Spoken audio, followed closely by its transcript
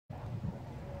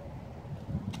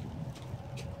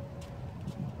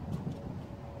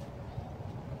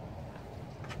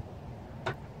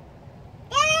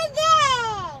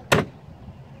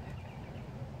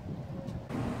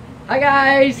Hi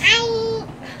guys!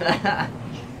 Hi!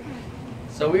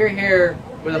 So we're here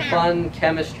with a fun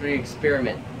chemistry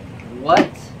experiment. What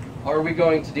are we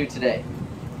going to do today?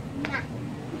 We're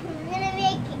gonna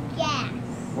make gas.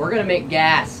 We're gonna make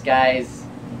gas, guys.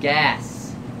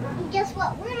 Gas. And guess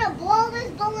what? We're gonna blow this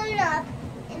balloon up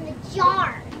in the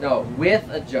jar. No, with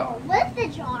a jar. With the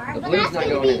jar. The but balloon's that's not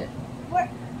gonna going be, in it.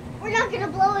 We're not gonna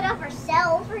blow it up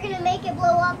ourselves. We're gonna make it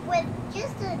blow up with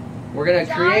just a We're gonna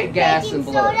jar, create gas baking and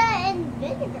blow soda it. and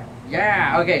vinegar.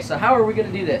 Yeah, okay, so how are we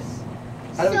gonna do this?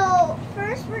 So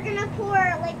first we're gonna pour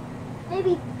like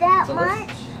maybe that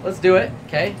much. Let's do it,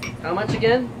 okay? How much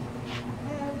again?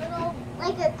 A little,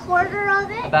 like a quarter of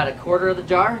it. About a quarter of the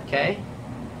jar, okay.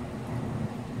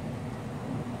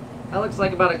 That looks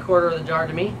like about a quarter of the jar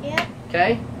to me. Yep.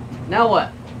 Okay, now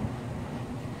what?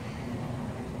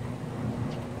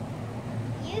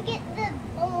 You get the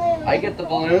balloon. I get the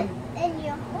balloon. And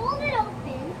you hold it open.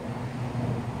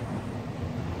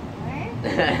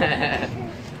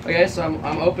 Okay, so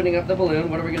I'm opening up the balloon.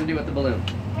 What are we going to do with the balloon?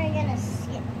 We're gonna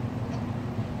skip.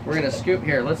 We're going to scoop.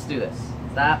 Here, let's do this.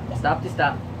 Stop, stop,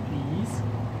 please.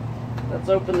 Let's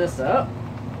open this up.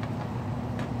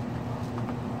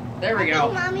 There we I go.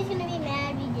 think Mommy's gonna be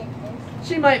mad we did this.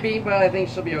 She might be, but I think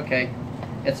she'll be okay.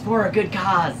 It's for a good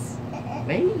cause.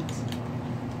 Wait.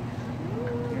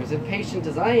 You're as impatient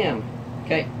as I am.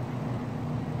 Okay.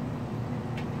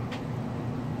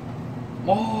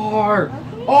 More!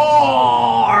 Okay.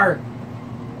 More!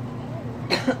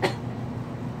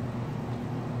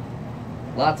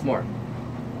 Lots more.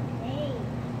 Hey.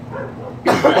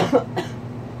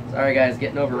 Sorry guys,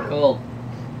 getting over a cold.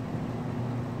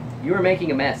 You were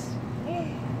making a mess.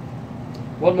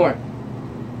 One more.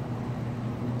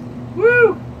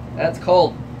 Woo! That's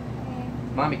cold.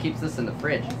 Mommy keeps this in the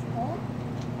fridge. It's cold?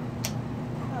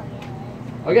 Oh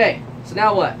yeah. Okay, so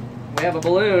now what? We have a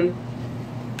balloon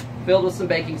filled with some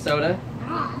baking soda.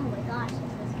 Oh my gosh, this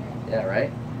is good. Yeah,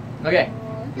 right? Okay,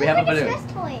 we have a balloon. It's a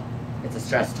stress toy. It's a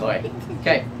stress toy.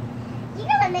 Okay, You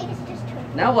gotta make a stress toy.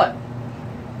 now what?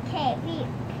 Okay, we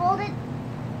fold it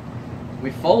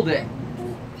We fold it.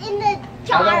 in the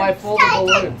jar. How do I fold the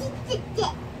balloon?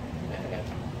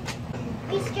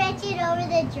 We stretch it over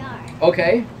the jar.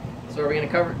 Okay, so are we gonna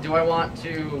cover? Do I want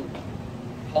to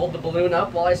hold the balloon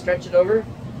up while I stretch it over?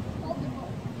 Hold the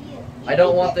balloon. I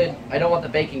don't want the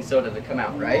baking soda to come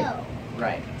out, right? No.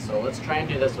 Right. So let's try and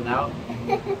do this without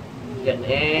getting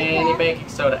any baking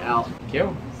soda out. Thank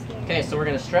you. Okay, so we're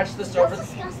gonna stretch this over. That's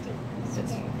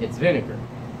disgusting. It's vinegar.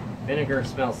 Vinegar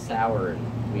smells sour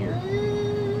and weird.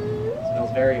 Ooh. It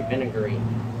smells very vinegary.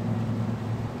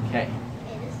 Okay,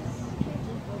 Okay, this is tricky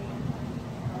for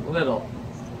you. a little.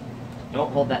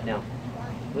 Don't hold that down.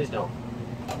 Please don't.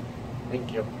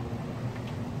 Thank you.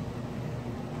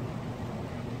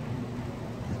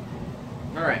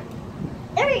 All right.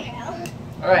 There we go.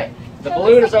 All right. The So it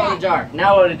balloon looks is like over the that. jar.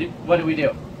 Now what do we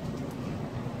do?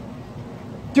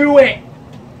 Do it.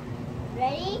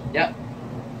 Ready? Yep.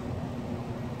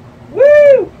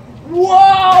 Woo!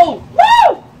 Whoa!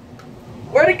 Woo!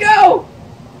 Where'd it go?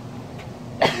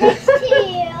 Next to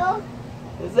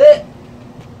you. Is it?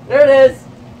 There it is.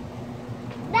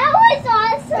 That was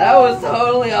awesome. That was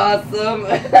totally awesome.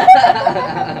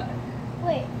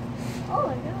 Wait. Oh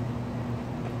no.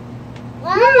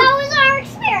 Well, that was our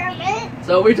experiment.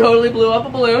 So we totally blew up a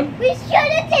balloon. We should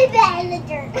have did that in the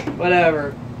dirt.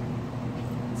 Whatever.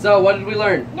 So what did we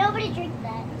learn? Nobody drink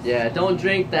that. Yeah, don't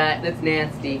drink that. That's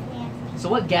nasty. Yeah. So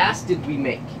what gas did we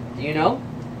make? Do you know?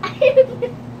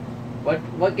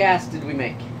 What gas did we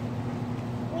make?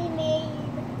 We made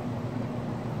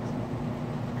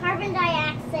carbon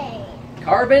dioxide.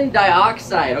 Carbon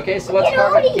dioxide. Okay, so what's Get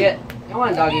carbon? Odie. Get. Come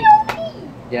on, doggy. Odie.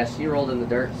 Yeah, she rolled in the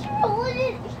dirt. Roll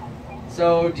it.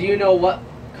 So do you know what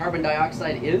carbon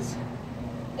dioxide is?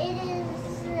 It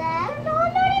is, I don't know,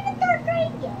 I'm not even third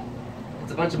grade yet.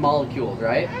 It's a bunch of molecules,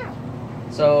 right? Wow.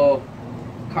 So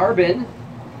carbon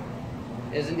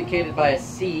is indicated by a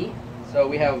C. So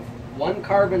we have one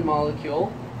carbon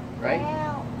molecule, right?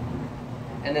 Wow.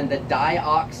 And then the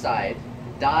dioxide.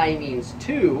 Di means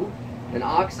two, and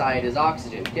oxide is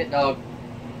oxygen. Get dog.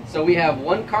 So we have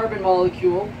one carbon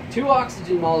molecule, two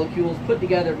oxygen molecules put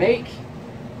together make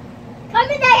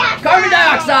Carbon dioxide! carbon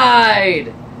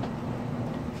dioxide!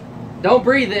 Don't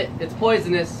breathe it. It's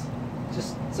poisonous.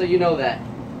 Just so you know that.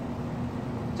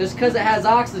 Just because it has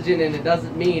oxygen in it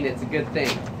doesn't mean it's a good thing.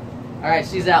 Alright,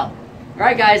 she's out.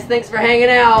 Alright guys, thanks for hanging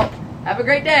out. Have a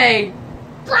great day.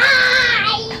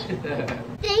 Bye!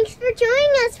 Thanks for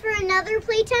joining us for another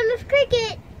Playtime of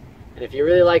Cricket. And if you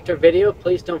really liked our video,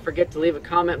 please don't forget to leave a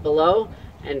comment below.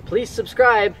 And please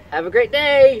subscribe. Have a great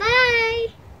day. Bye!